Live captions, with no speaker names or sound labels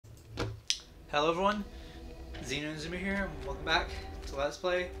Hello everyone, Xenoblade here, and welcome back to Let's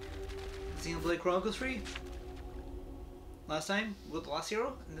Play Xenoblade Chronicles 3. Last time, we got the last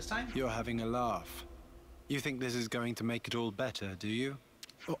hero, and this time... You're having a laugh. You think this is going to make it all better, do you?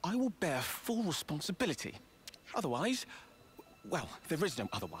 Well, I will bear full responsibility. Otherwise, well, there is no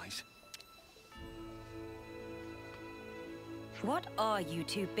otherwise. What are you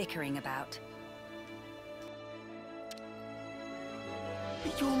two bickering about?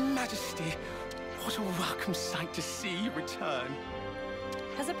 Your Majesty, what a welcome sight to see you return.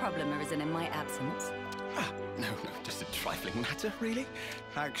 Has a problem arisen in my absence? No, just a trifling matter, really.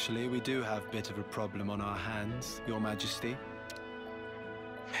 Actually, we do have a bit of a problem on our hands, Your Majesty.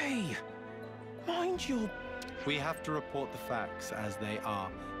 Hey, mind your... We have to report the facts as they are.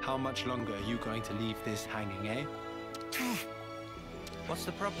 How much longer are you going to leave this hanging, eh? What's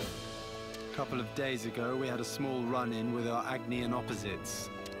the problem? A couple of days ago, we had a small run-in with our Agnian opposites.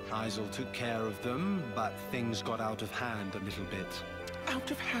 Isel took care of them, but things got out of hand a little bit.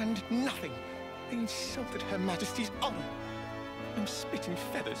 Out of hand, nothing. They insulted Her Majesty's honor. I'm spitting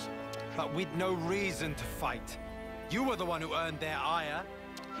feathers. But we'd no reason to fight. You were the one who earned their ire.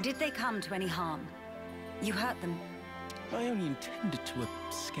 Did they come to any harm? You hurt them? I only intended to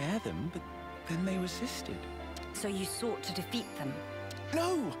scare them, but then they resisted. So you sought to defeat them?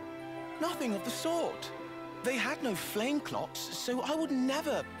 No! Nothing of the sort. They had no flame clocks, so I would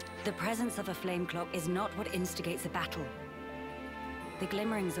never... The presence of a flame clock is not what instigates a battle. The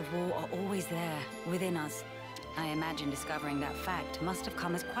glimmerings of war are always there, within us. I imagine discovering that fact must have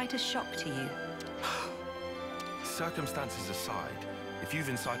come as quite a shock to you. Circumstances aside, if you've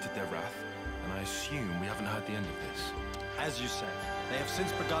incited their wrath, then I assume we haven't heard the end of this. As you say, they have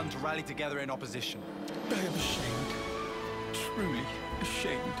since begun to rally together in opposition. I am ashamed. Truly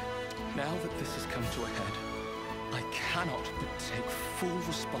ashamed. Now that this has come to a head, I cannot but take full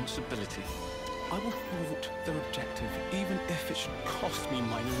responsibility. I will thwart their objective, even if it should cost me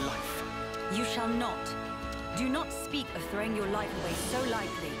my life. You shall not. Do not speak of throwing your life away so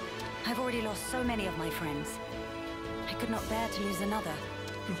lightly. I've already lost so many of my friends. I could not bear to lose another.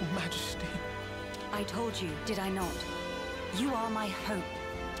 Your Majesty. I told you, did I not? You are my hope.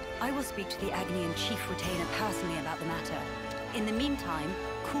 I will speak to the Agnian Chief Retainer personally about the matter. In the meantime,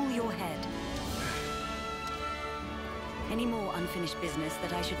 cool your head. Any more unfinished business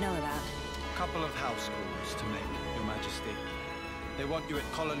that I should know about? Couple of house calls to make, Your Majesty. They want you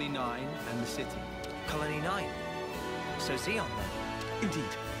at Colony 9 and the city. Colony 9? So Xeon then? Indeed.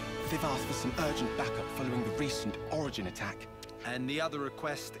 They've asked for some urgent backup following the recent Origin attack. And the other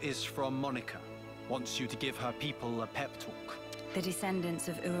request is from Monica. Wants you to give her people a pep talk. The descendants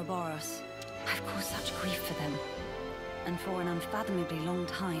of Ouroboros. I've caused such grief for them. And for an unfathomably long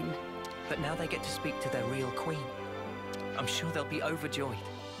time. But now they get to speak to their real queen. I'm sure they'll be overjoyed.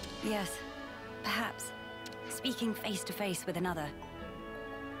 Yes, perhaps. Speaking face to face with another.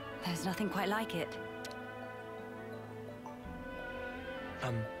 There's nothing quite like it.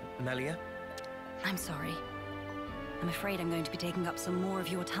 Melia? I'm sorry. I'm afraid I'm going to be taking up some more of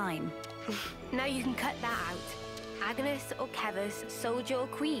your time. Now you can cut that out. Agnes or Kevas, soldier or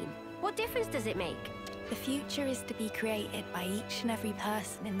queen. What difference does it make? The future is to be created by each and every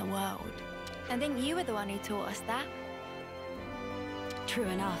person in the world. I think you were the one who taught us that. True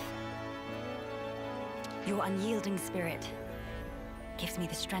enough. Your unyielding spirit gives me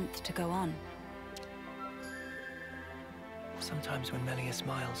the strength to go on. Sometimes when Melia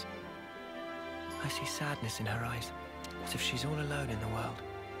smiles, I see sadness in her eyes, as if she's all alone in the world.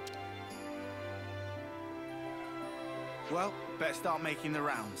 Well, better start making the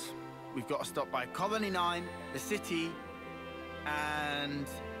rounds. We've got to stop by Colony 9, the city, and...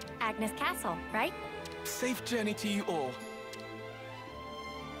 Agnes Castle, right? Safe journey to you all.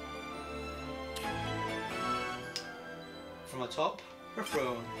 From atop her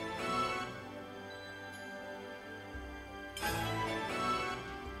throne.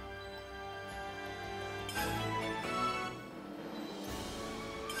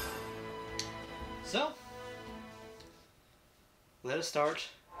 So, let us start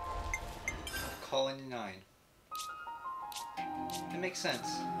Colony 9. It makes sense.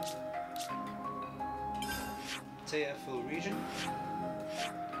 Say a full region.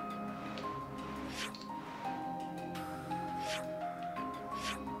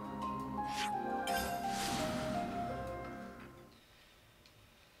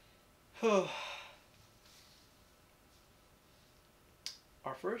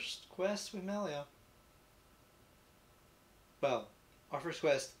 Our first quest with Melia. Well, our first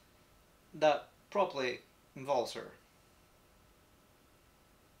quest that properly involves her.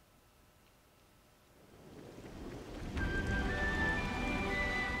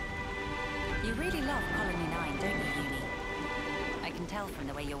 love Colony 9, don't you, Uni? I can tell from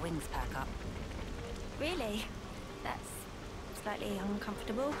the way your wings perk up. Really? That's slightly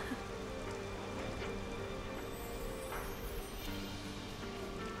uncomfortable.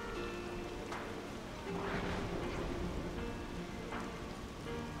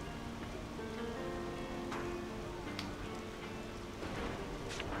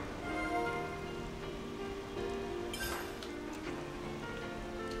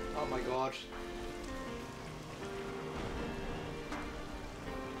 Oh my god.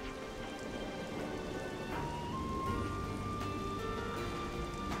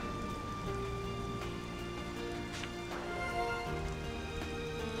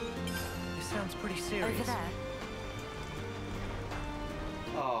 This sounds pretty serious. Over there.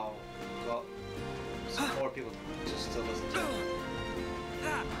 Oh, got some more people just to listen to.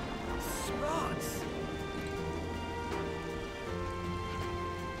 That smarts.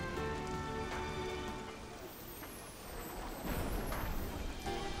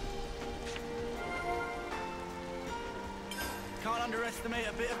 Can't underestimate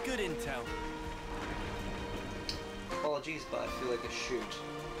a bit of good intel. Apologies, but I feel like I should.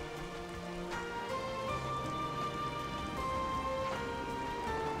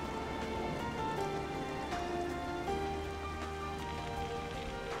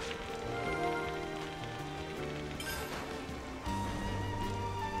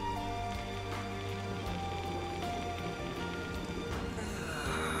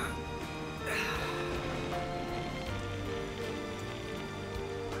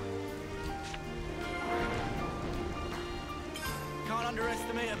 Can't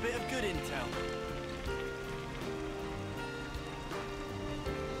underestimate a bit of good intel.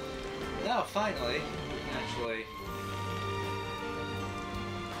 Now, finally, we can actually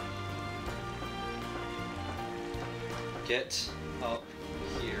get up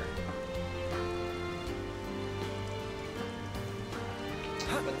here.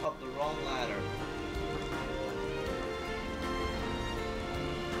 But up the wrong ladder.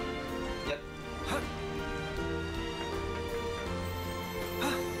 Yep.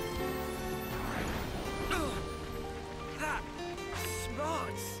 That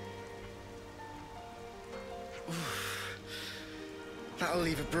smarts. That'll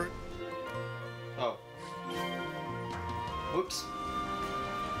leave a brute. Oh. Whoops.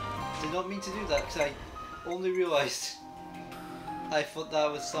 Did not mean to do that because I only realized I thought that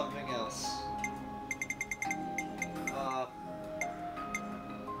was something else.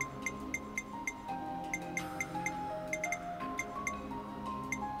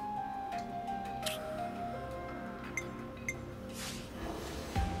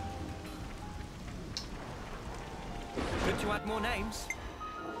 Good to add more names.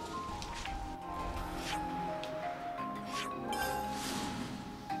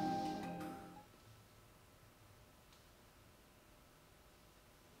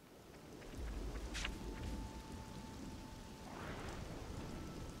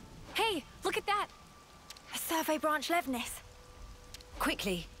 Hey, look at that! A survey branch Levnis.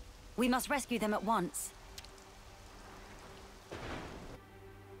 Quickly. We must rescue them at once.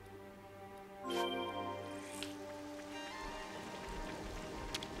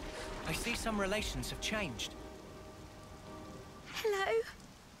 I see some relations have changed. Hello?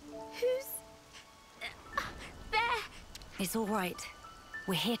 Who's... there? It's all right.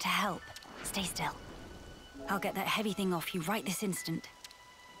 We're here to help. Stay still. I'll get that heavy thing off you right this instant.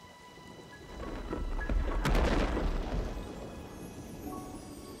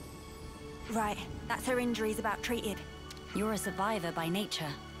 Right, that's her injuries about treated. You're a survivor by nature.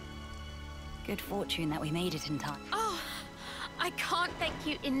 Good fortune that we made it in time. Oh, I can't thank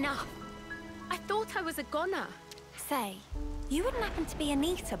you enough. I thought I was a goner. Say, you wouldn't happen to be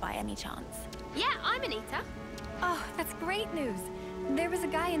Anita by any chance? Yeah, I'm Anita. Oh, that's great news. There was a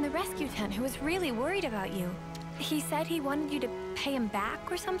guy in the rescue tent who was really worried about you. He said he wanted you to pay him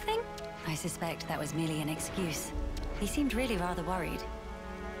back or something? I suspect that was merely an excuse. He seemed really rather worried.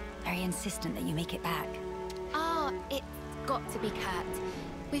 Very insistent that you make it back. Oh, it's got to be Kurt.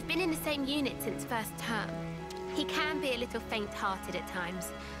 We've been in the same unit since first term. He can be a little faint-hearted at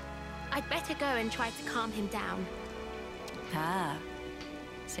times. I'd better go and try to calm him down. Ah.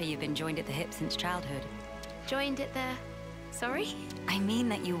 So you've been joined at the hip since childhood? Joined at the... Sorry? I mean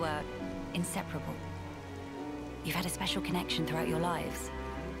that you were inseparable. You've had a special connection throughout your lives.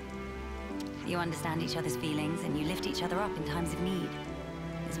 You understand each other's feelings and you lift each other up in times of need,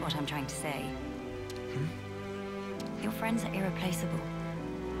 is what I'm trying to say. Your friends are irreplaceable.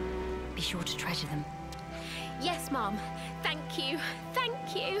 Be sure to treasure them. Yes, Mom. Thank you.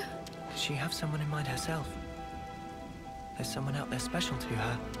 Thank you. Does she have someone in mind herself? There's someone out there special to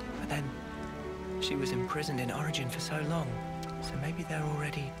her, but then She was imprisoned in Origin for so long, so maybe they're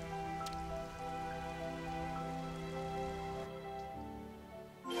already...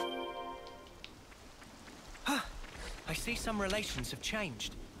 I see some relations have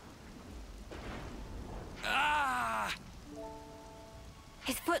changed. Ah!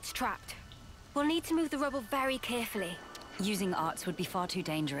 His foot's trapped. We'll need to move the rubble very carefully. Using arts would be far too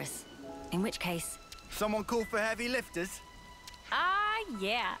dangerous. In which case... Someone call for heavy lifters?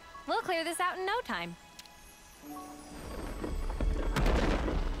 Yeah. We'll clear this out in no time.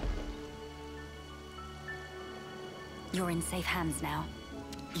 You're in safe hands now.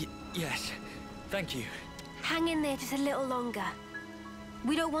 Yes. Thank you. Hang in there just a little longer.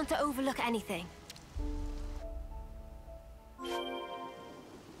 We don't want to overlook anything.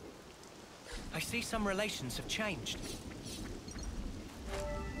 I see some relations have changed.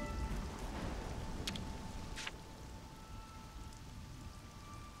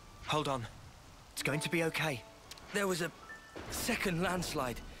 Hold on. It's going to be okay. There was a second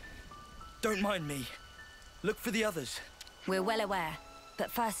landslide. Don't mind me. Look for the others. We're well aware.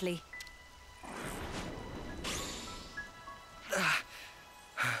 But firstly...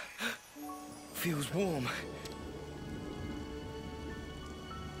 Feels warm.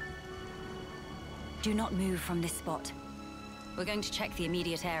 Do not move from this spot. We're going to check the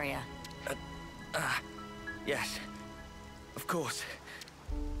immediate area. Yes. Of course.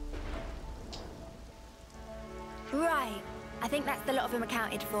 Right. I think that's the lot of them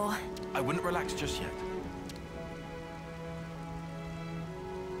accounted for. I wouldn't relax just yet.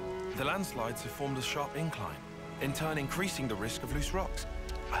 The landslides have formed a sharp incline, in turn increasing the risk of loose rocks.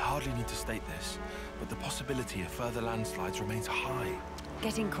 I hardly need to state this, but the possibility of further landslides remains high.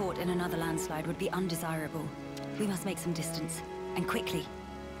 Getting caught in another landslide would be undesirable. We must make some distance, and quickly.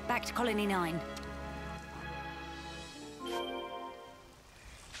 Back to Colony 9.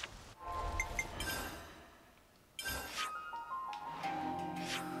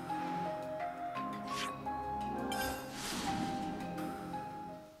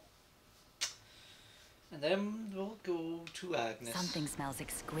 And then we'll go to Agnes. Something smells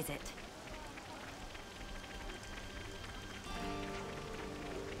exquisite.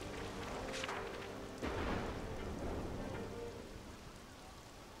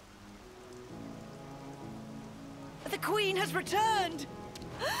 The Queen has returned!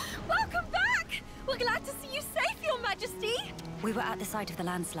 Welcome back! We're glad to see you safe, Your Majesty! We were at the site of the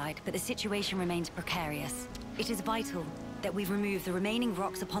landslide, but the situation remains precarious. It is vital that we remove the remaining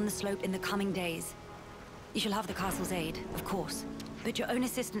rocks upon the slope in the coming days. You shall have the castle's aid, of course, but your own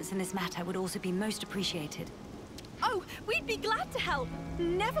assistance in this matter would also be most appreciated. Oh, we'd be glad to help.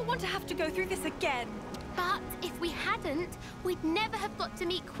 Never want to have to go through this again. But if we hadn't, we'd never have got to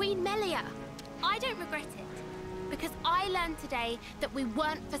meet Queen Melia. I don't regret it, because I learned today that we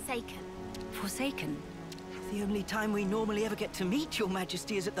weren't forsaken. Forsaken? The only time we normally ever get to meet Your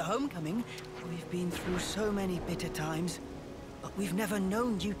Majesty is at the homecoming. We've been through so many bitter times, but we've never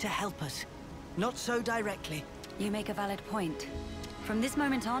known you to help us. Not so directly. You make a valid point. From this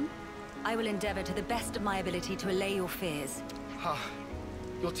moment on, I will endeavor to the best of my ability to allay your fears. Ha!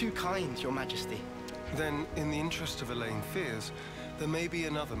 You're too kind, Your Majesty. Then, in the interest of allaying fears, there may be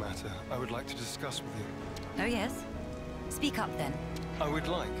another matter I would like to discuss with you. Oh yes? Speak up then. I would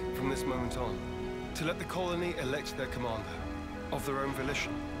like, from this moment on, to let the colony elect their commander, of their own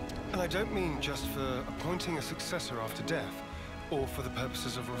volition. And I don't mean just for appointing a successor after death, or for the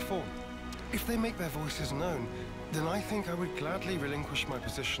purposes of reform. If they make their voices known, then I think I would gladly relinquish my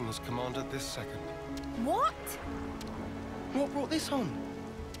position as commander this second. What? What brought this on?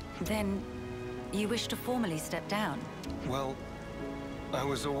 Then, you wish to formally step down? Well, I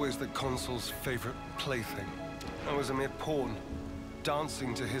was always the consul's favorite plaything. I was a mere pawn,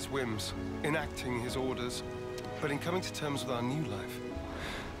 dancing to his whims, enacting his orders. But in coming to terms with our new life,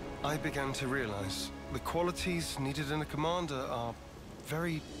 I began to realize the qualities needed in a commander are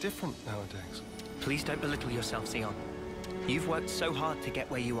very different nowadays. Please don't belittle yourself, Xeon. You've worked so hard to get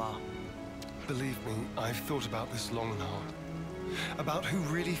where you are. Believe me, I've thought about this long and hard. About who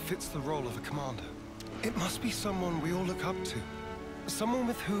really fits the role of a commander. It must be someone we all look up to. Someone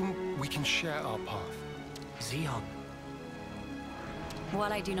with whom we can share our path. Xeon.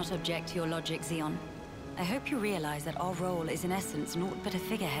 While I do not object to your logic, Xeon, I hope you realize that our role is in essence naught but a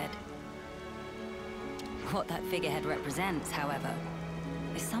figurehead. What that figurehead represents, however,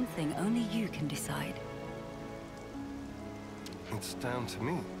 is something only you can decide. It's down to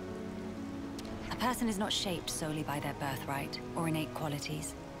me. A person is not shaped solely by their birthright or innate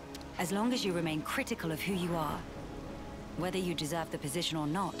qualities. As long as you remain critical of who you are, whether you deserve the position or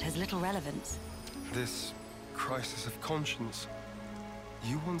not has little relevance. This crisis of conscience,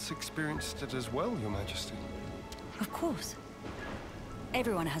 You once experienced it as well, Your Majesty. Of course.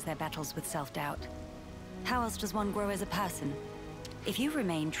 Everyone has their battles with self-doubt. How else does one grow as a person? If you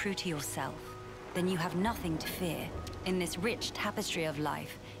remain true to yourself, then you have nothing to fear. In this rich tapestry of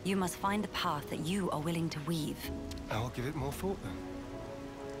life, you must find the path that you are willing to weave. I'll give it more thought then.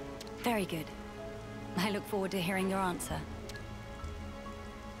 Very good. I look forward to hearing your answer.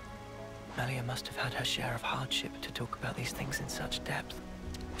 Melia must have had her share of hardship to talk about these things in such depth.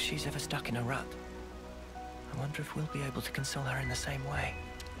 If she's ever stuck in a rut, I wonder if we'll be able to console her in the same way.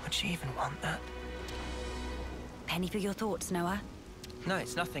 Would she even want that? Penny for your thoughts, Noah. No,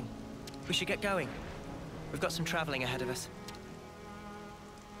 it's nothing. We should get going. We've got some traveling ahead of us.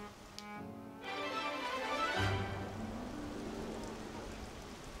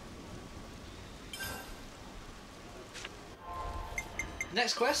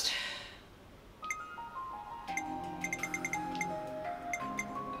 Next quest.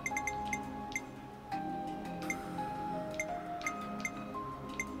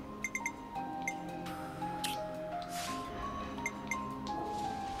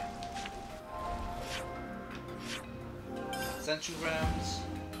 Central Grounds.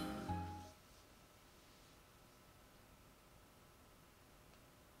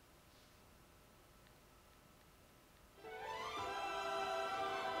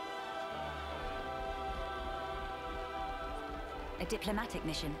 A diplomatic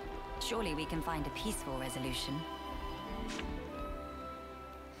mission. Surely we can find a peaceful resolution.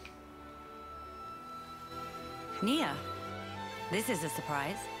 Nia, this is a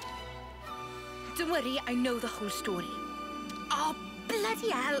surprise. Don't worry, I know the whole story. Oh, bloody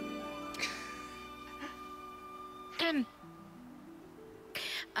hell!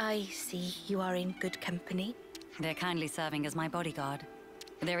 I see you are in good company. They're kindly serving as my bodyguard.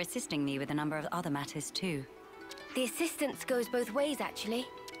 They're assisting me with a number of other matters too. The assistance goes both ways, actually.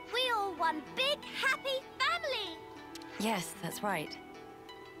 We all one big, happy family! Yes, that's right.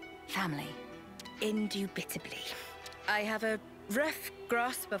 Family. Indubitably. I have a rough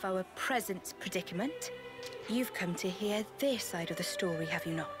grasp of our present predicament. You've come to hear their side of the story, have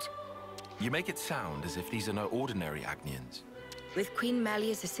you not? You make it sound as if these are no ordinary Agnians. With Queen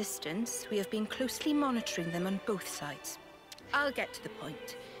Melia's assistance, we have been closely monitoring them on both sides. I'll get to the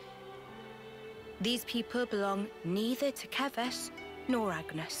point. These people belong neither to Keves nor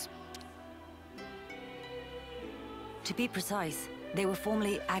Agnes. To be precise, they were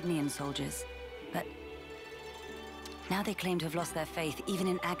formerly Agnian soldiers, but now they claim to have lost their faith even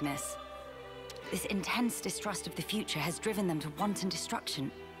in Agnes. This intense distrust of the future has driven them to wanton destruction.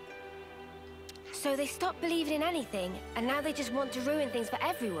 So they stopped believing in anything, and now they just want to ruin things for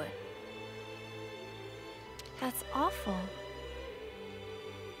everyone. That's awful.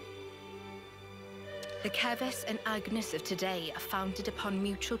 The Keves and Agnes of today are founded upon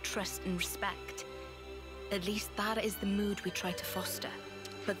mutual trust and respect. At least that is the mood we try to foster.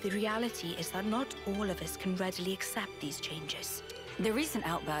 But the reality is that not all of us can readily accept these changes. The recent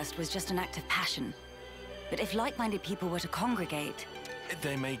outburst was just an act of passion. But if like-minded people were to congregate...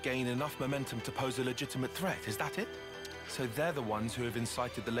 They may gain enough momentum to pose a legitimate threat, is that it? So they're the ones who have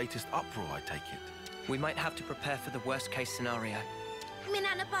incited the latest uproar, I take it. We might have to prepare for the worst-case scenario.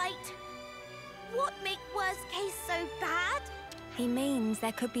 Minanabite, what make worst case so bad? He means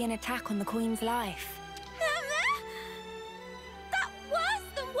there could be an attack on the Queen's life. That worse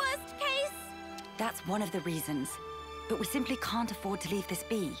than worst case? That's one of the reasons. But we simply can't afford to leave this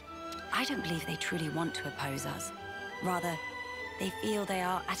be. I don't believe they truly want to oppose us. Rather, they feel they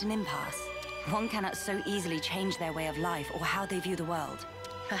are at an impasse. One cannot so easily change their way of life or how they view the world.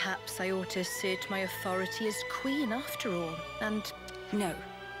 Perhaps I ought to assert my authority as queen after all, and... No.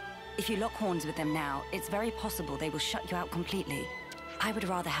 If you lock horns with them now, it's very possible they will shut you out completely. I would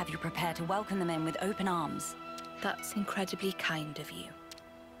rather have you prepare to welcome them in with open arms. That's incredibly kind of you.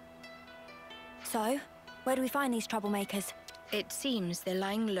 So, where do we find these troublemakers? It seems they're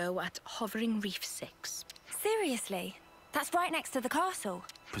lying low at Hovering Reef 6. Seriously? That's right next to the castle.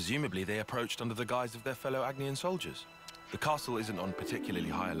 Presumably they approached under the guise of their fellow Agnian soldiers. The castle isn't on particularly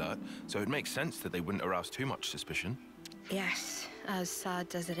high alert, so it makes sense that they wouldn't arouse too much suspicion. Yes, as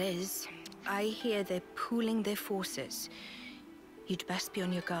sad as it is, I hear they're pooling their forces. You'd best be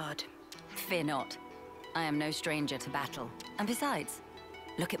on your guard. Fear not. I am no stranger to battle. And besides,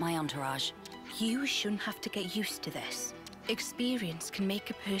 look at my entourage. You shouldn't have to get used to this. Experience can make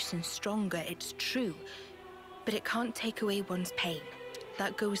a person stronger, it's true. But it can't take away one's pain.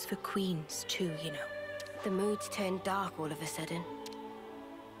 That goes for queens too, you know. The mood's turned dark all of a sudden.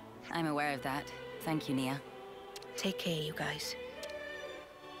 I'm aware of that. Thank you, Nia. Take care, you guys.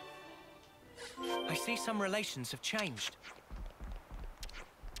 I see some relations have changed.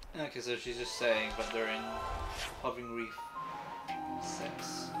 Okay, so she's just saying, but they're in Hovering Reef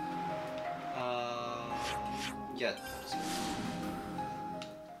 6. Yeah.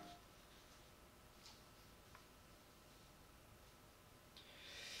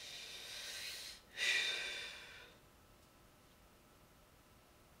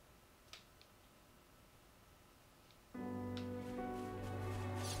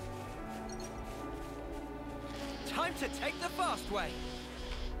 Time to take the fast way.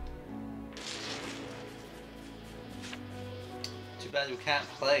 Too bad we can't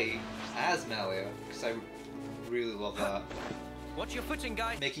play as Melia, because I would really love that. Watch your footing,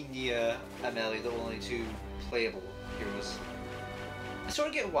 guy. Making Nia and Melly the only two playable heroes. I sort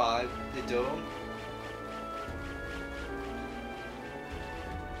of get why they don't.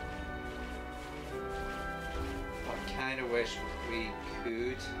 But I kind of wish we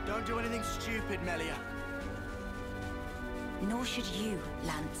could. Don't do anything stupid, Melia. Nor should you,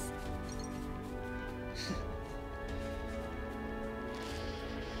 Lance.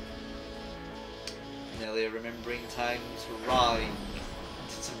 Melia remembering times Rye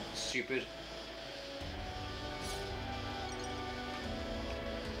did something stupid.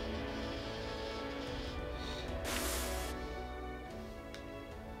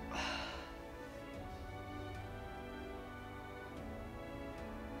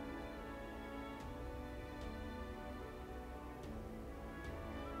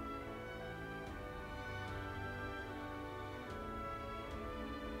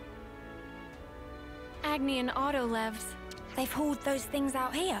 Agni and Autolevs. They've hauled those things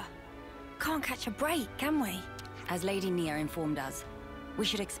out here. Can't catch a break, can we? As Lady Nia informed us, we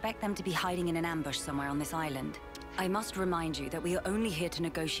should expect them to be hiding in an ambush somewhere on this island. I must remind you that we are only here to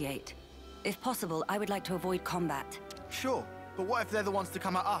negotiate. If possible, I would like to avoid combat. Sure, but what if they're the ones to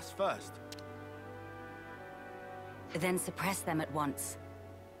come at us first? Then suppress them at once.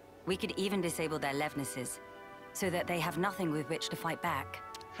 We could even disable their levnesses, so that they have nothing with which to fight back.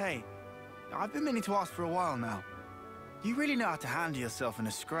 Hey, I've been meaning to ask for a while now. You really know how to handle yourself in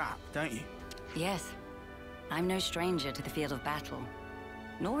a scrap, don't you? Yes. I'm no stranger to the field of battle.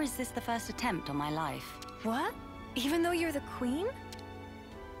 Nor is this the first attempt on my life. What? Even though you're the queen?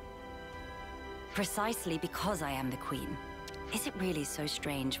 Precisely because I am the queen. Is it really so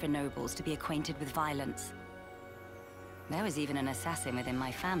strange for nobles to be acquainted with violence? There was even an assassin within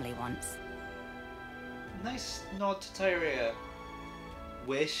my family once. Nice nod to Tyria.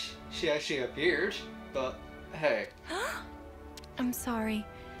 Wish she actually appeared, but hey. I'm sorry.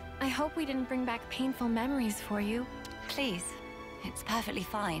 I hope we didn't bring back painful memories for you. Please, it's perfectly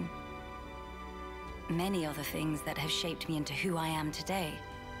fine. Many are the things that have shaped me into who I am today.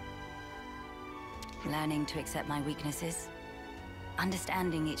 Learning to accept my weaknesses,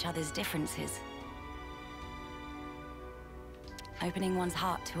 understanding each other's differences, opening one's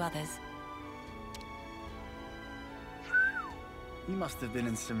heart to others. You must have been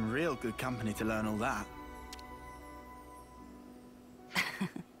in some real good company to learn all that.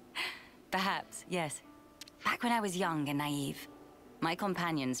 Perhaps, yes. Back when I was young and naive, my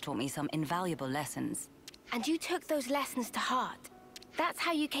companions taught me some invaluable lessons. And you took those lessons to heart? That's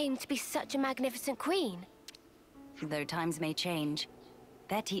how you came to be such a magnificent queen? Though times may change,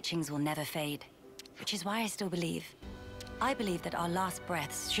 their teachings will never fade. Which is why I still believe. I believe that our last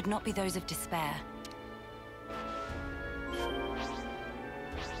breaths should not be those of despair.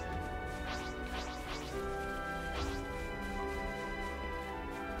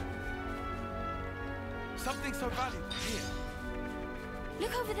 Something so valuable here.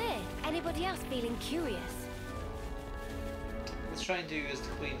 Look over there. Anybody else feeling curious? Let's try and do as the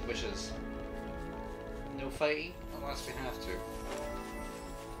Queen wishes. No fighting unless we have to.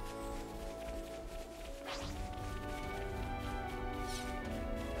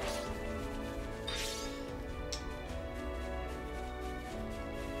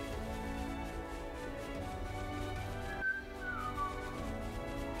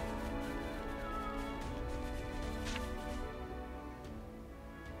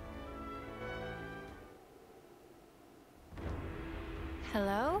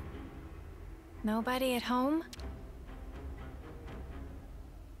 Hello? Nobody at home?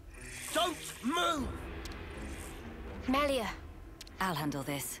 Don't move! Melia. I'll handle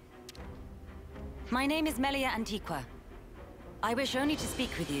this. My name is Melia Antiqua. I wish only to speak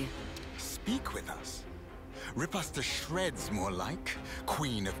with you. Speak with us? Rip us to shreds, more like,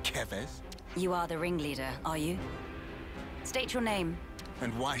 Queen of Keves? You are the ringleader, are you? State your name.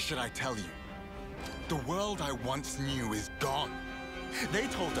 And why should I tell you? The world I once knew is gone. They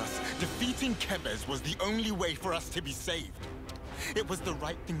told us defeating Keves was the only way for us to be saved. It was the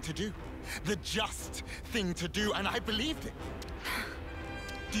right thing to do. The just thing to do, and I believed it.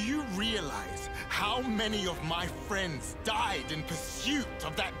 Do you realize how many of my friends died in pursuit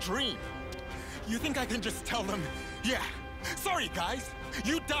of that dream? You think I can just tell them, yeah, sorry guys,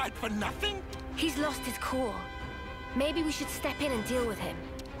 you died for nothing? He's lost his cool. Maybe we should step in and deal with him.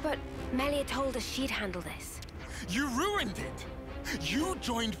 But Melia told us she'd handle this. You ruined it! You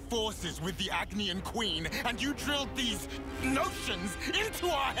joined forces with the Agnian Queen, and you drilled these notions into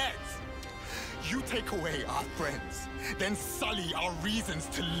our heads! You take away our friends, then sully our reasons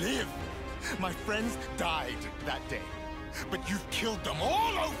to live. My friends died that day, but you've killed them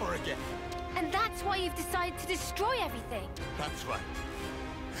all over again! And that's why you've decided to destroy everything! That's right.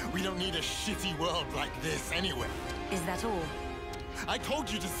 We don't need a shitty world like this anyway. Is that all? I told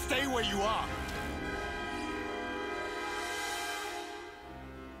you to stay where you are!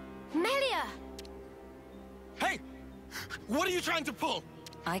 Melia! Hey! What are you trying to pull?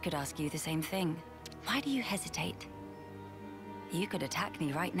 I could ask you the same thing. Why do you hesitate? You could attack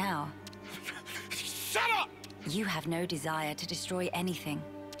me right now. Shut up! You have no desire to destroy anything.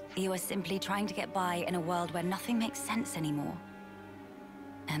 You are simply trying to get by in a world where nothing makes sense anymore.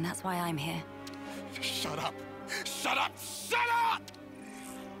 And that's why I'm here. Shut up! Shut up! Shut up!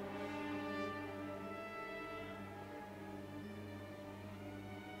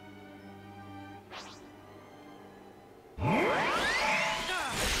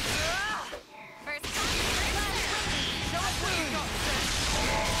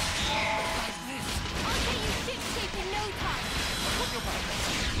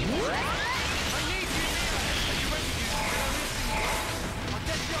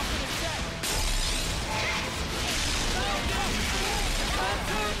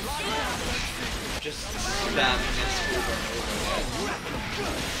 Just spamming this over and over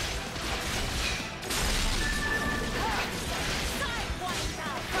again.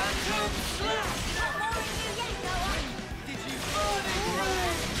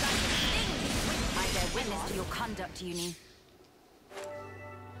 I bear witness to your conduct, Uni.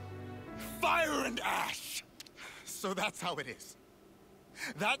 Fire and ash! So that's how it is.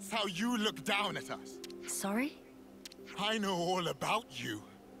 That's how you look down at us. Sorry? I know all about you.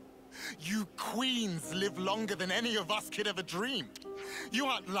 You queens live longer than any of us could ever dream. You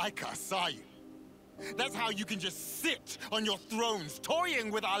aren't like us, are you? That's how you can just sit on your thrones,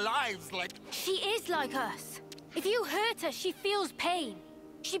 toying with our lives like... She is like us. If you hurt her, she feels pain.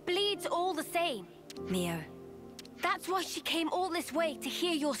 She bleeds all the same. Mio. That's why she came all this way to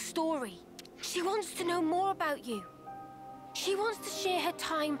hear your story. She wants to know more about you. She wants to share her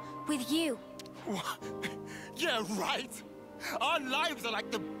time with you. Yeah, right. Our lives are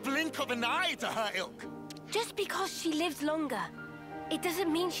like the blink of an eye to her ilk. Just because she lives longer, it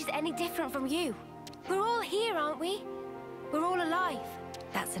doesn't mean she's any different from you. We're all here, aren't we? We're all alive.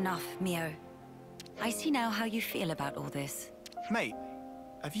 That's enough, Mio. I see now how you feel about all this. Mate,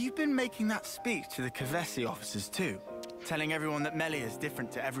 have you been making that speech to the Kavesi officers too? Telling everyone that Melly is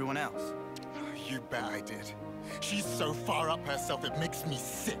different to everyone else? You bet I did. She's so far up herself it makes me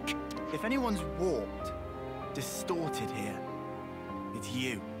sick. If anyone's warped, distorted here, it's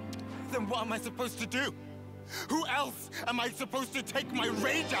you. Then what am I supposed to do? Who else am I supposed to take my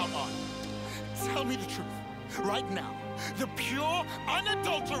rage out on? Tell me the truth, right now. The pure,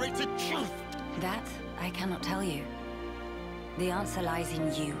 unadulterated truth. That I cannot tell you. The answer lies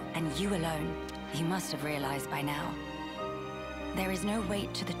in you, and you alone. You must have realized by now. There is no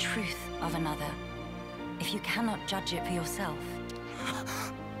weight to the truth of another, if you cannot judge it for yourself.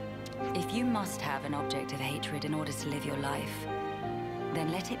 If you must have an object of hatred in order to live your life,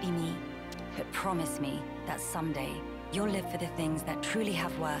 then let it be me. But promise me that someday you'll live for the things that truly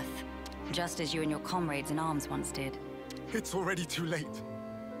have worth, just as you and your comrades in arms once did. It's already too late.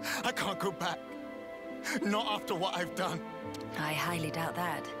 I can't go back. Not after what I've done. I highly doubt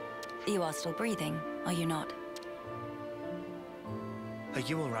that. You are still breathing, are you not? Are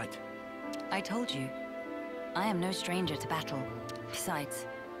you all right? I told you. I am no stranger to battle. Besides,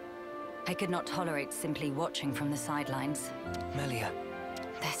 I could not tolerate simply watching from the sidelines. Melia.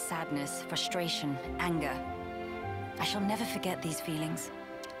 Their sadness, frustration, anger. I shall never forget these feelings.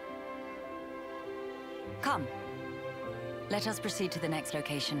 Come. Let us proceed to the next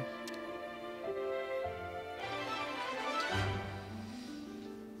location.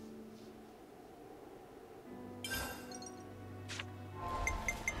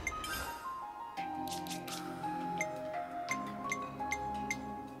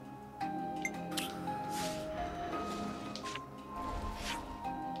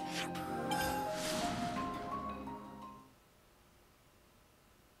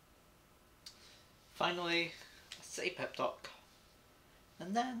 Finally, a say pep talk.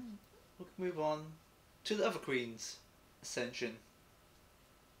 And then we'll move on to the other queen's ascension.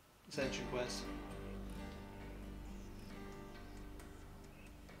 Ascension quest.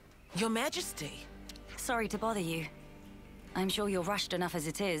 Your Majesty. Sorry to bother you. I'm sure you're rushed enough as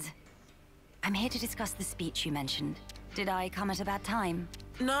it is. I'm here to discuss the speech you mentioned. Did I come at a bad time?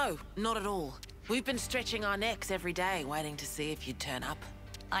 No, not at all. We've been stretching our necks every day, waiting to see if you'd turn up.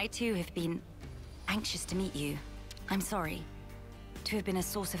 I too have been anxious to meet you. I'm sorry to have been a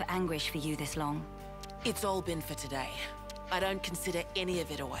source of anguish for you this long. It's all been for today. I don't consider any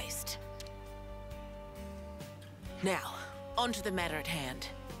of it a waste. Now, on to the matter at hand.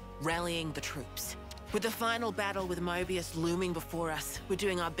 Rallying the troops. With the final battle with Mobius looming before us, we're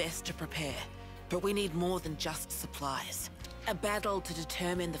doing our best to prepare. But we need more than just supplies. A battle to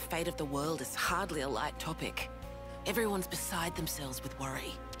determine the fate of the world is hardly a light topic. Everyone's beside themselves with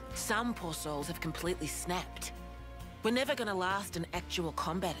worry. Some poor souls have completely snapped. We're never gonna last in actual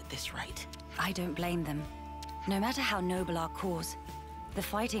combat at this rate. I don't blame them. No matter how noble our cause, the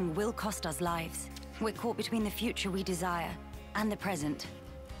fighting will cost us lives. We're caught between the future we desire and the present,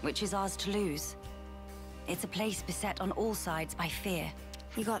 which is ours to lose. It's a place beset on all sides by fear.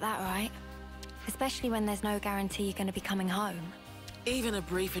 You got that right. Especially when there's no guarantee you're going to be coming home. Even a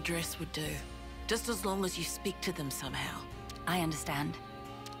brief address would do. Just as long as you speak to them somehow. I understand.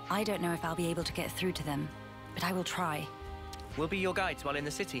 I don't know if I'll be able to get through to them, but I will try. We'll be your guides while in the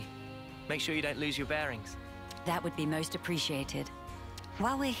city. Make sure you don't lose your bearings. That would be most appreciated.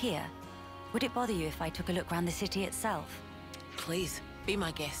 While we're here, would it bother you if I took a look around the city itself? Please, be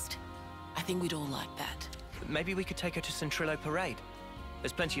my guest. I think we'd all like that. Maybe we could take her to Centrillo Parade.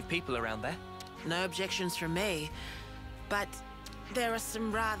 There's plenty of people around there. No objections from me, but there are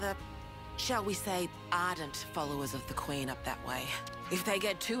some rather, shall we say, ardent followers of the Queen up that way. If they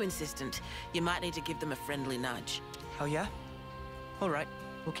get too insistent, you might need to give them a friendly nudge. Oh yeah? All right,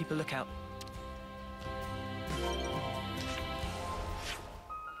 we'll keep a lookout.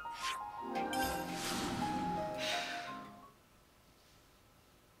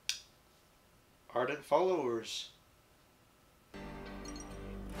 Ardent followers.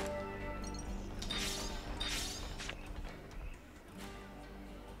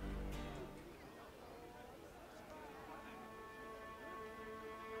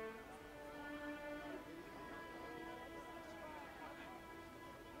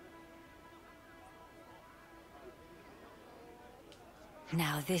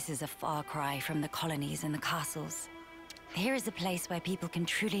 Now this is a far cry from the colonies and the castles. Here is a place where people can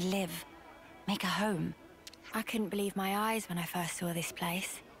truly live, make a home. I couldn't believe my eyes when I first saw this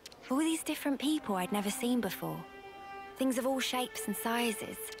place. All these different people I'd never seen before. Things of all shapes and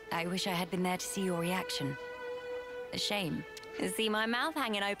sizes. I wish I had been there to see your reaction. A shame. See my mouth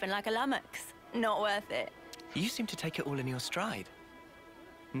hanging open like a lummox. Not worth it. You seem to take it all in your stride.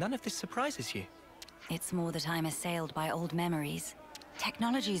 None of this surprises you. It's more that I'm assailed by old memories.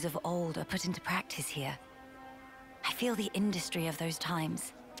 Technologies of old are put into practice here. I feel the industry of those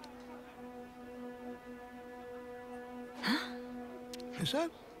times. Huh? Is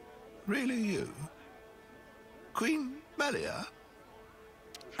that really you? Queen Melia?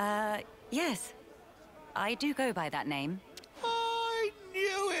 Yes. I do go by that name. I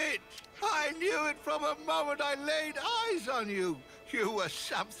knew it! I knew it from the moment I laid eyes on you! You were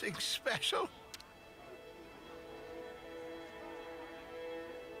something special.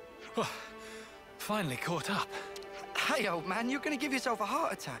 Oh, finally caught up. Hey, old man, you're gonna give yourself a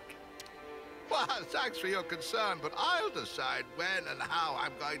heart attack. Well, thanks for your concern, but I'll decide when and how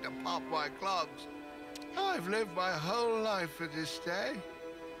I'm going to pop my clogs. I've lived my whole life for this day.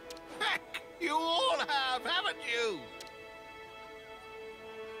 Heck, you all have, haven't you?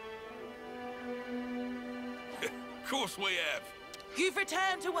 Of course we have. You've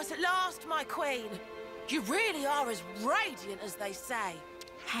returned to us at last, my queen. You really are as radiant as they say.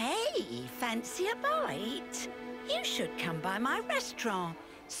 Hey, fancy a bite? You should come by my restaurant.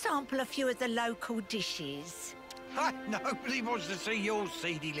 Sample a few of the local dishes. Nobody wants to see your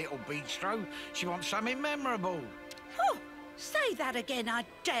seedy little bistro. She wants something memorable. Oh, say that again, I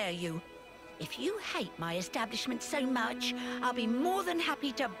dare you. If you hate my establishment so much, I'll be more than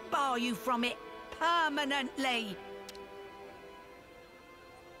happy to bar you from it permanently.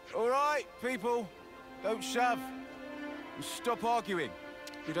 All right, people. Don't shove. And stop arguing.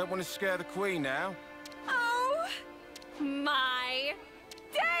 You don't want to scare the Queen now. Oh, my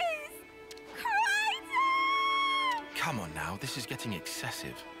days! Crazy! Come on now, this is getting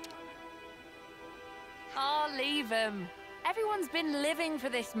excessive. Oh, leave him. Everyone's been living for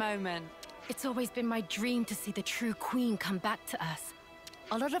this moment. It's always been my dream to see the true Queen come back to us.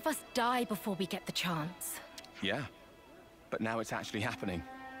 A lot of us die before we get the chance. Yeah, but now it's actually happening.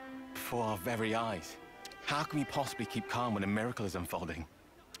 Before our very eyes. How can we possibly keep calm when a miracle is unfolding?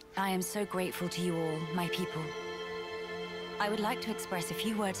 I am so grateful to you all, my people. I would like to express a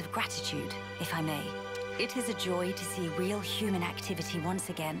few words of gratitude, if I may. It is a joy to see real human activity once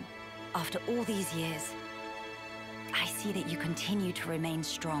again, after all these years. I see that you continue to remain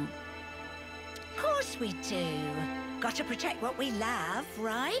strong. Of course we do. Got to protect what we love,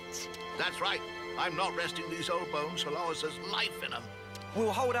 right? That's right. I'm not resting these old bones so long as there's life in them.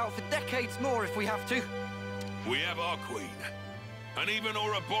 We'll hold out for decades more if we have to. We have our queen, and even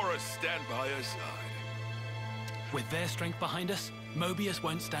Ouroboros stand by her side. With their strength behind us, Mobius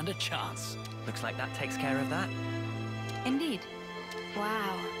won't stand a chance. Looks like that takes care of that. Indeed.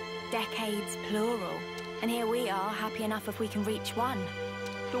 Wow. Decades plural. And here we are, happy enough if we can reach one.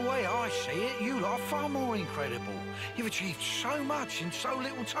 The way I see it, you lot are far more incredible. You've achieved so much in so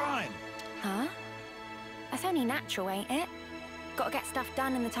little time. Huh? That's only natural, ain't it? Gotta get stuff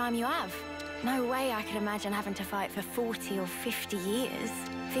done in the time you have. No way I could imagine having to fight for 40 or 50 years.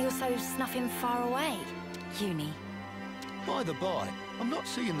 Feels so snuffing far away. Uni. By the by, I'm not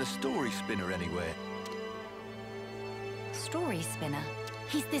seeing the story spinner anywhere. Story spinner?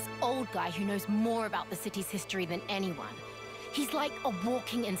 He's this old guy who knows more about the city's history than anyone. He's like a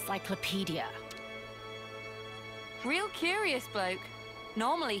walking encyclopedia. Real curious bloke.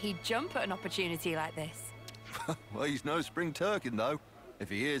 Normally he'd jump at an opportunity like this. Well, he's no spring turkin, though. If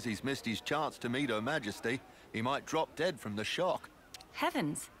he hears he's missed his chance to meet Her Majesty, he might drop dead from the shock.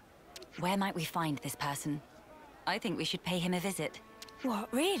 Heavens! Where might we find this person? I think we should pay him a visit. What,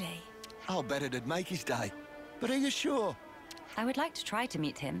 really? I'll bet it'd make his day. But are you sure? I would like to try to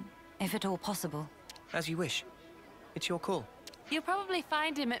meet him, if at all possible. As you wish. It's your call. You'll probably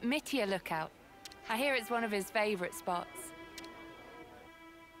find him at Melia Lookout. I hear it's one of his favorite spots.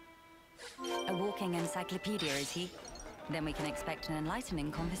 A walking encyclopedia, is he? Then we can expect an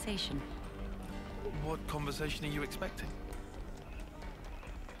enlightening conversation. What conversation are you expecting?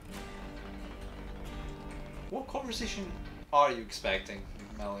 What conversation are you expecting,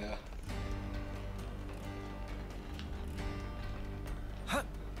 Melia? Huh?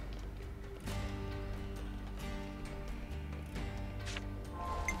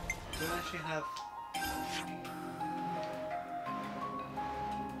 Do I actually have...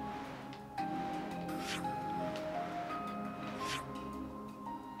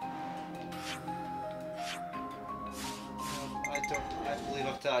 I believe I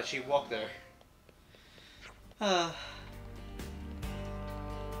have to actually walk there.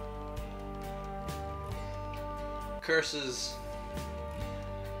 Curses.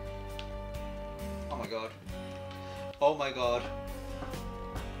 Oh my god. Oh my god.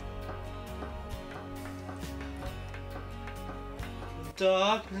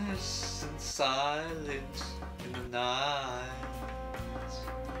 Darkness and silence in the night.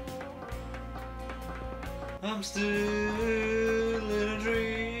 I'm still in a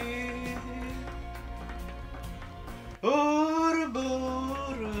dream. Ouroboros.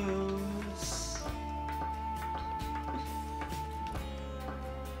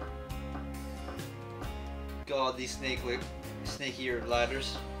 God, these snakier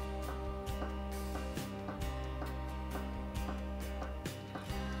ladders.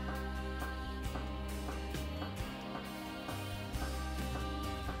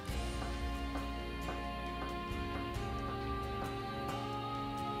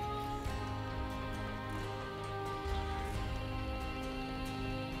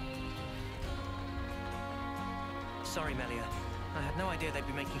 Sorry, Melia. I had no idea they'd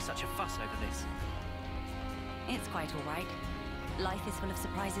be making such a fuss over this. It's quite all right. Life is full of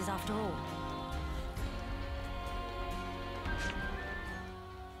surprises after all.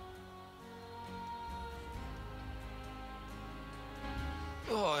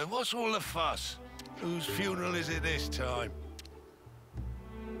 Oi, what's all the fuss? Whose funeral is it this time?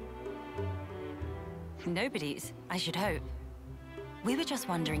 Nobody's, I should hope. We were just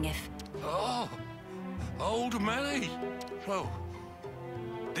wondering if... Oh, old Melly. Well,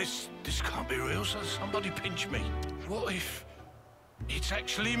 this can't be real, so somebody pinch me. What if it's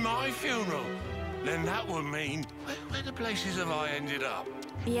actually my funeral? Then that would mean... Where the places have I ended up?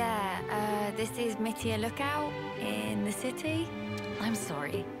 Yeah, this is Melia Lookout in the city. I'm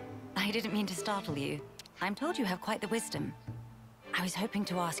sorry. I didn't mean to startle you. I'm told you have quite the wisdom. I was hoping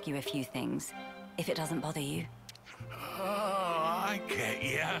to ask you a few things, if it doesn't bother you. Oh, I get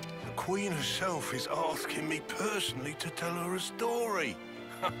ya. The Queen herself is asking me personally to tell her a story.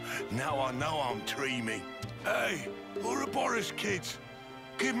 Now I know I'm dreaming. Hey, Ouroboros kids,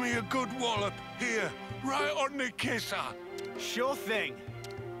 give me a good wallop here, right on the kisser. Sure thing.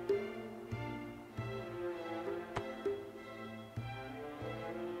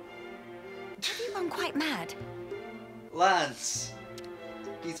 Have you gone quite mad? Lance,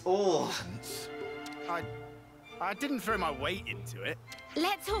 He's old. I didn't throw my weight into it.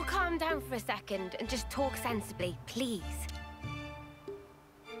 Let's all calm down for a second and just talk sensibly, please.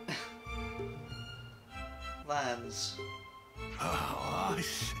 Lance. Oh, I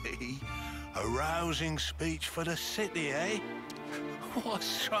see. A rousing speech for the city, eh? What a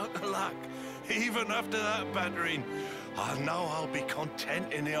stroke of luck. Even after that battering, I know I'll be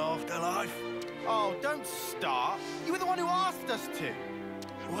content in the afterlife. Oh, don't start. You were the one who asked us to.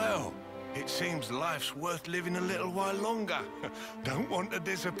 Well, it seems life's worth living a little while longer. Don't want to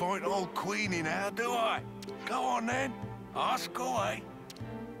disappoint old Queenie now, do I? Go on then, ask away.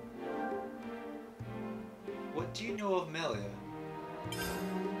 What do you know of Melia?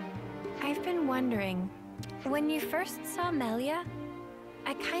 I've been wondering, when you first saw Melia,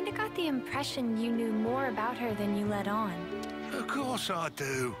 I kinda got the impression you knew more about her than you let on. Of course I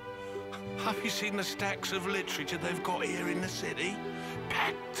do. Have you seen the stacks of literature they've got here in the city?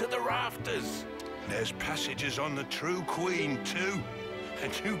 Packed to the rafters. There's passages on the true Queen, too.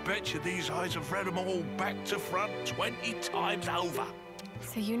 And you betcha these eyes have read them all back to front 20 times over.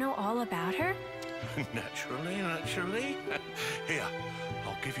 So you know all about her? Naturally. Here,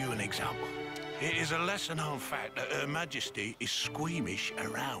 I'll give you an example. It is a lesser-known fact that Her Majesty is squeamish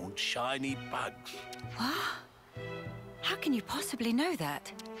around shiny bugs. What? How can you possibly know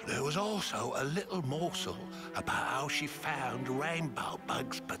that? There was also a little morsel about how she found rainbow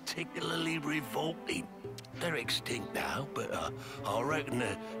bugs particularly revolting. They're extinct now, but I reckon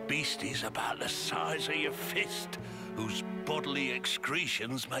they're beasties about the size of your fist, whose bodily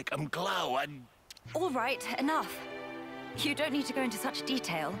excretions make them glow and... All right, enough. You don't need to go into such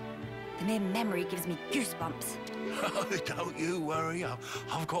detail. The mere memory gives me goosebumps. Don't you worry,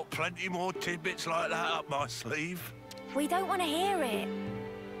 I've got plenty more tidbits like that up my sleeve. We don't want to hear it.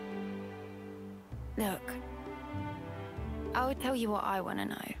 Look, I'll tell you what I want to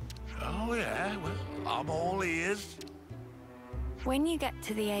know. Oh, yeah? Well, I'm all ears. When you get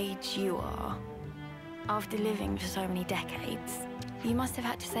to the age you are, after living for so many decades, you must have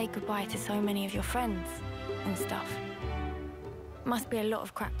had to say goodbye to so many of your friends and stuff. Must be a lot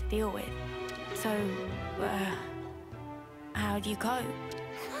of crap to deal with. So, how do you cope?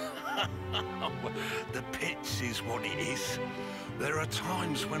 The pits is what it is. There are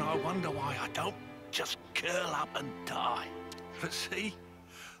times when I wonder why I don't just curl up and die. But see,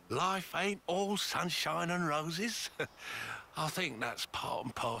 life ain't all sunshine and roses. I think that's part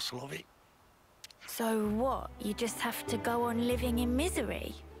and parcel of it. So what? You just have to go on living in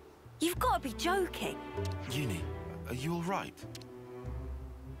misery? You've got to be joking. Uni, are you all right?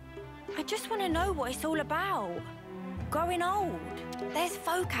 I just want to know what it's all about. Growing old. There's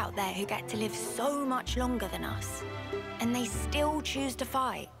folk out there who get to live so much longer than us, and they still choose to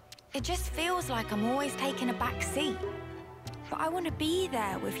fight. It just feels like I'm always taking a back seat. But I want to be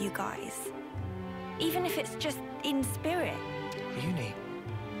there with you guys, even if it's just in spirit. Uni,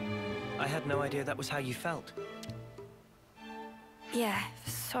 I had no idea that was how you felt. Yeah,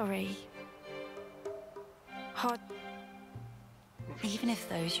 sorry. Hard. Even if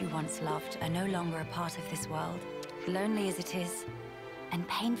those you once loved are no longer a part of this world, lonely as it is, and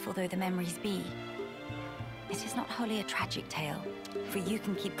painful though the memories be, it is not wholly a tragic tale, for you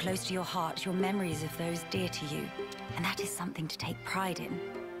can keep close to your heart your memories of those dear to you, and that is something to take pride in.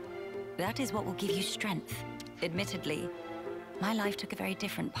 That is what will give you strength. Admittedly, my life took a very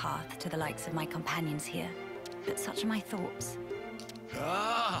different path to the likes of my companions here, but such are my thoughts.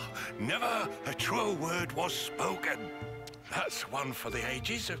 Ah, never a truer word was spoken. That's one for the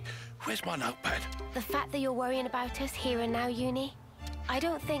ages. Where's my notepad? The fact that you're worrying about us here and now, Uni, I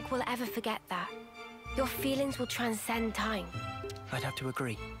don't think we'll ever forget that. Your feelings will transcend time. I'd have to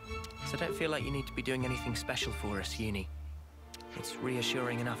agree. So don't feel like you need to be doing anything special for us, Uni. It's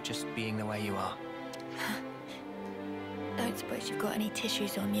reassuring enough just being the way you are. Don't suppose you've got any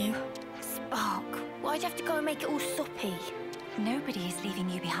tissues on you? Spark, why'd you have to go and make it all soppy? Nobody is leaving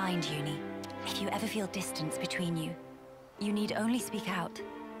you behind, Uni. If you ever feel distance between you, you need only speak out.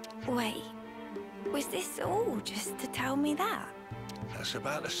 Wait, was this all just to tell me that? That's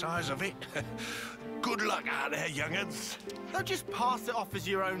about the size of it. Good luck out there, young'uns. Don't just pass it off as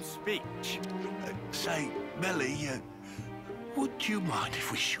your own speech. Say, Melly, would you mind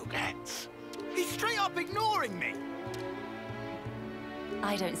if we shook hands? He's straight up ignoring me.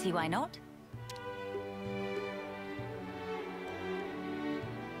 I don't see why not.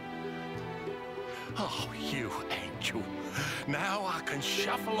 Oh, you angel. Now I can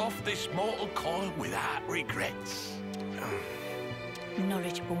shuffle off this mortal coil without regrets.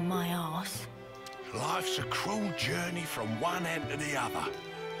 Knowledgeable my arse. Life's a cruel journey from one end to the other.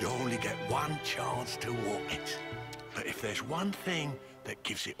 You only get one chance to walk it. But if there's one thing that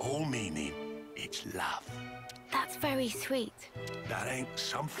gives it all meaning. It's love. That's very sweet. That ain't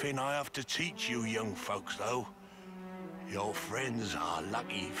something I have to teach you young folks, though. Your friends are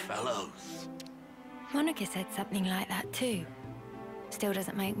lucky fellows. Monica said something like that too. Still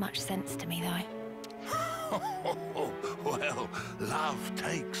doesn't make much sense to me, though. Well, love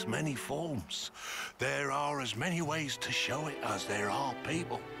takes many forms. There are as many ways to show it as there are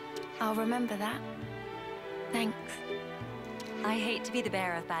people. I'll remember that. Thanks. I hate to be the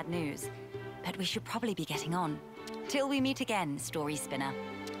bearer of bad news, but we should probably be getting on. Till we meet again, Story Spinner.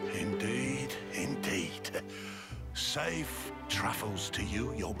 Indeed, indeed. Safe travels to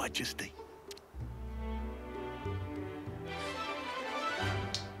you, Your Majesty.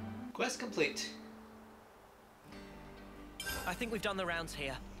 Quest complete. I think we've done the rounds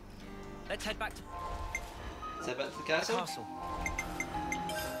here. Let's head back to... Let's head back to the castle? The castle.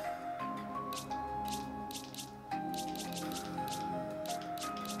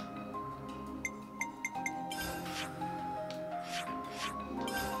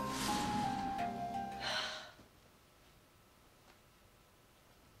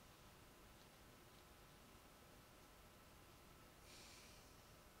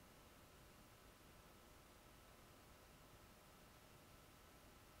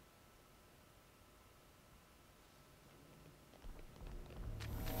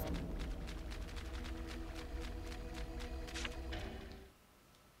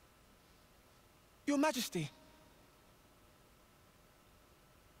 Your Majesty!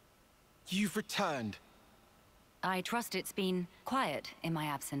 You've returned. I trust it's been quiet in my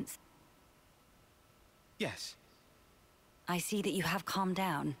absence. Yes. I see that you have calmed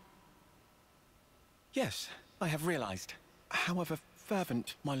down. Yes, I have realized. However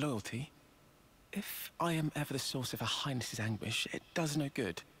fervent my loyalty, if I am ever the source of Her Highness's anguish, it does no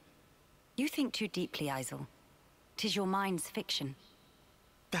good. You think too deeply, Isel. 'Tis your mind's fiction.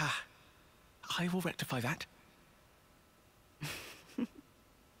 Ah, I will rectify that.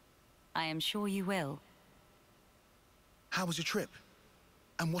 I am sure you will. How was your trip?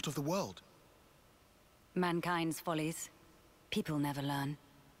 And what of the world? Mankind's follies. People never learn.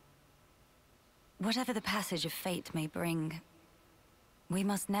 Whatever the passage of fate may bring, we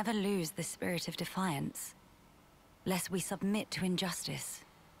must never lose the spirit of defiance, lest we submit to injustice,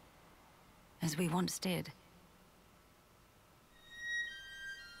 as we once did.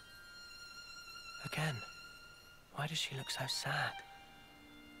 Again. Why does she look so sad?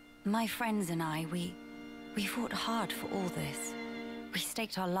 My friends and I, we fought hard for all this. We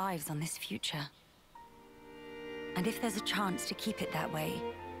staked our lives on this future. And if there's a chance to keep it that way,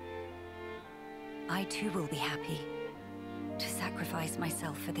 I too will be happy to sacrifice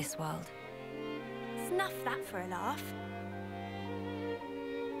myself for this world. Snuff that for a laugh.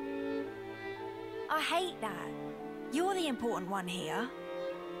 I hate that. You're the important one here.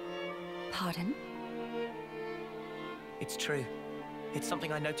 Pardon? It's true. It's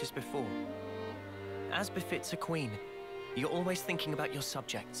something I noticed before. As befits a queen, you're always thinking about your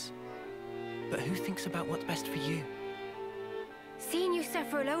subjects. But who thinks about what's best for you? Seeing you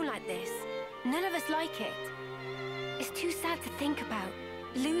suffer alone like this, none of us like it. It's too sad to think about.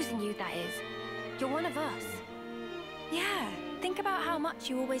 Losing you, that is. You're one of us. Yeah, think about how much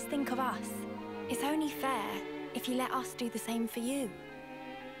you always think of us. It's only fair if you let us do the same for you.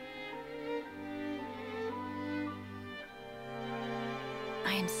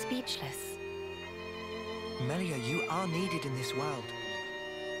 I am speechless. Melia, you are needed in this world.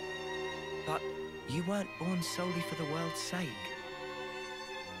 But you weren't born solely for the world's sake.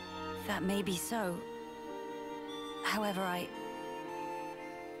 That may be so. However,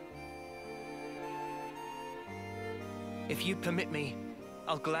 If you permit me,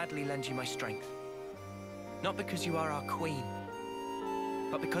 I'll gladly lend you my strength. Not because you are our queen,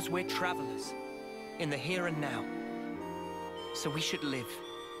 but because we're travelers in the here and now. So we should live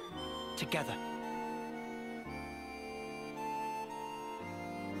together.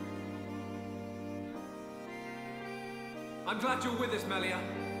 I'm glad you're with us, Melia.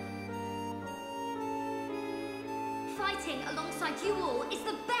 Fighting alongside you all is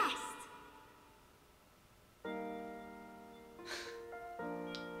the best!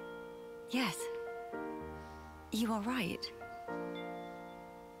 yes. You are right.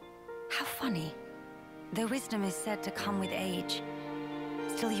 How funny. Though wisdom is said to come with age,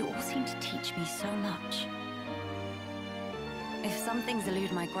 still you all seem to teach me so much. If some things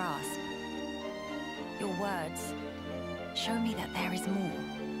elude my grasp, your words show me that there is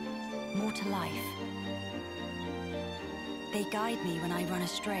more to life. They guide me when I run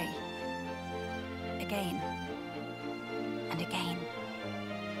astray, again and again.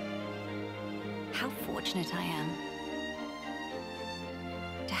 How fortunate I am.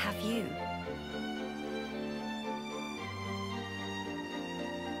 have you.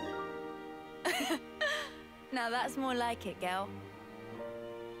 Now that's more like it, girl.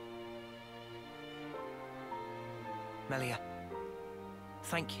 Melia,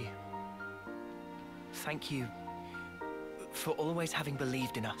 thank you. Thank you for always having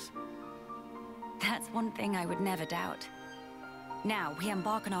believed in us. That's one thing I would never doubt. Now we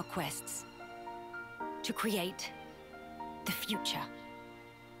embark on our quests. To create the future.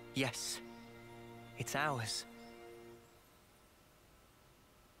 Yes, it's ours.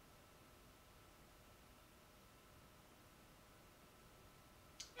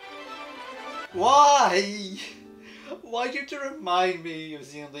 Why? Why do you have to remind me of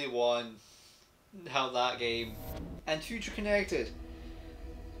Xenoblade 1? How that game and Future Connected.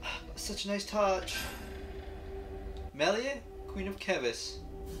 Such a nice touch. Melia, Queen of Kevis.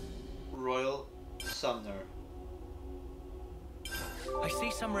 Royal Sumner. I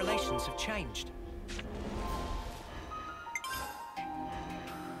see some relations have changed.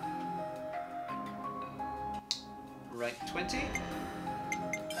 Rank 20.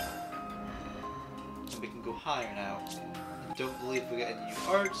 And we can go higher now. I don't believe we get any new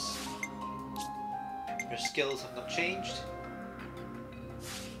arts. Your skills have not changed.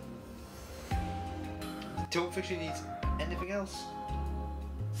 Don't think she needs anything else.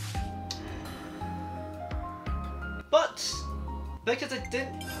 But because I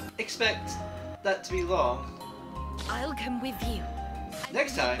didn't expect that to be long, I'll come with you.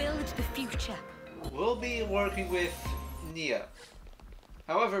 Next time, build the future. We'll be working with Nia.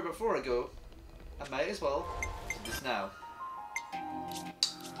 However, before I go, I might as well do this now.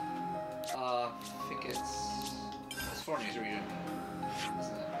 I think it's Fornia's region,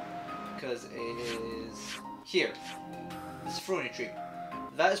 isn't it? Because it is here. This is Fronia Tree.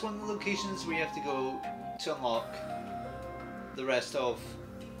 That is one of the locations where you have to go to unlock the rest of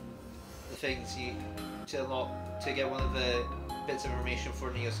the things you to unlock to get one of the bits of information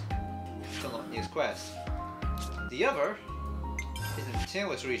for Nia's to unlock Nia's quest. The other is in the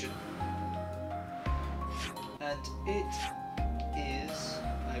Tailless region, and it is,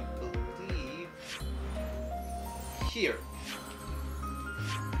 I believe, here.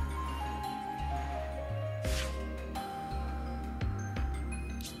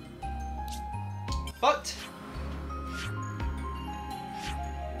 But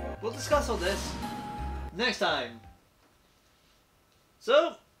we'll discuss all this next time.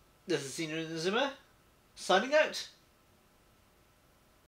 So, this is Senior Inazuma, signing out.